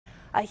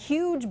A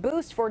huge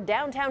boost for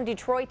downtown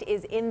Detroit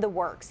is in the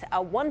works.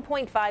 A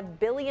 $1.5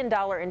 billion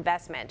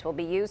investment will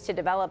be used to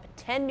develop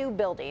 10 new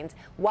buildings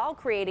while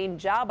creating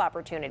job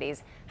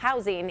opportunities,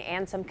 housing,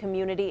 and some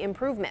community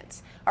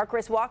improvements. Our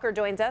Chris Walker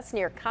joins us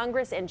near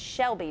Congress and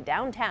Shelby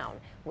downtown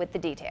with the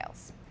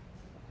details.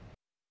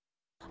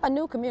 A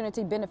new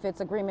community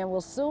benefits agreement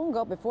will soon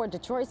go before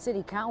Detroit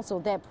City Council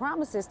that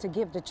promises to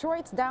give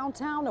Detroit's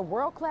downtown a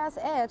world-class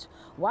edge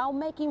while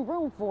making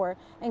room for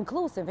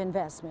inclusive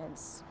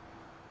investments.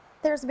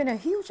 There's been a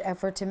huge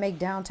effort to make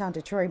downtown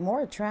Detroit more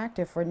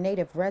attractive for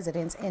native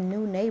residents and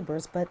new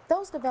neighbors, but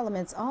those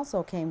developments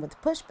also came with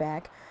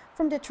pushback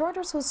from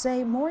Detroiters who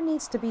say more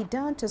needs to be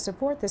done to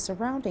support the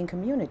surrounding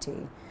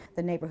community.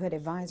 The Neighborhood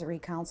Advisory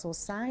Council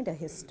signed a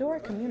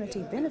historic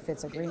community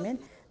benefits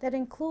agreement that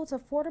includes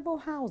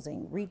affordable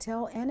housing,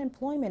 retail, and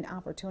employment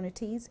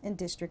opportunities in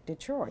District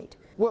Detroit.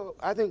 Well,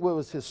 I think what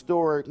was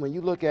historic, when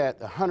you look at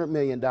the $100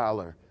 million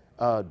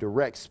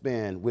direct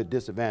spend with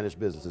disadvantaged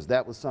businesses,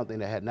 that was something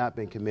that had not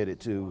been committed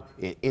to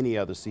in any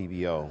other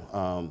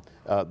CBO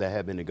that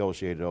had been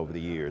negotiated over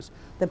the years.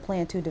 The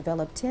plan to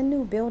develop 10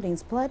 new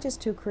buildings pledges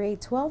to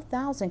create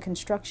 12,000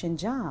 construction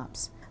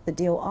jobs. The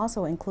deal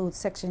also includes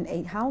Section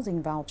 8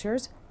 housing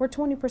vouchers, where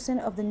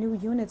 20% of the new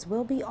units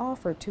will be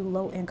offered to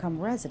low-income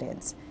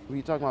residents.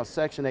 We're talking about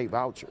Section 8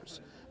 vouchers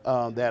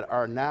that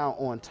are now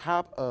on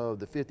top of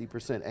the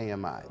 50%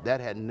 AMI. That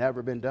had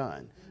never been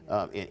done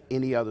in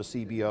any other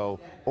CBO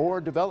or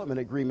development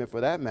agreement,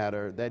 for that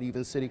matter, that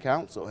even City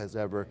Council has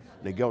ever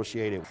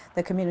negotiated.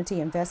 The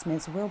community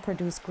investments will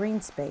produce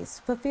green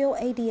space, fulfill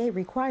ADA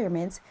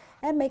requirements,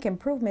 and make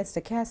improvements to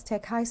Cass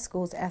Tech High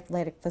School's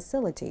athletic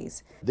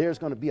facilities. There's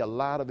going to be a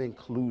lot of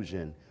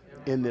inclusion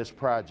in this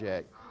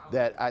project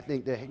that I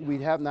think that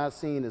we have not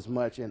seen as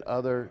much in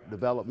other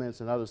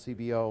developments and other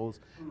CBOs,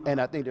 and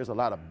I think there's a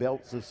lot of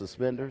belts and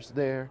suspenders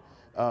there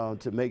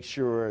to make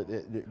sure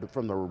that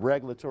from the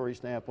regulatory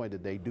standpoint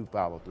that they do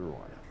follow through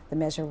on it. The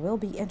measure will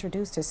be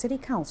introduced to City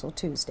Council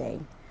Tuesday.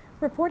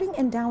 Reporting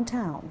in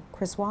downtown,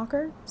 Chris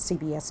Walker,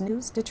 CBS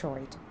News,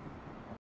 Detroit.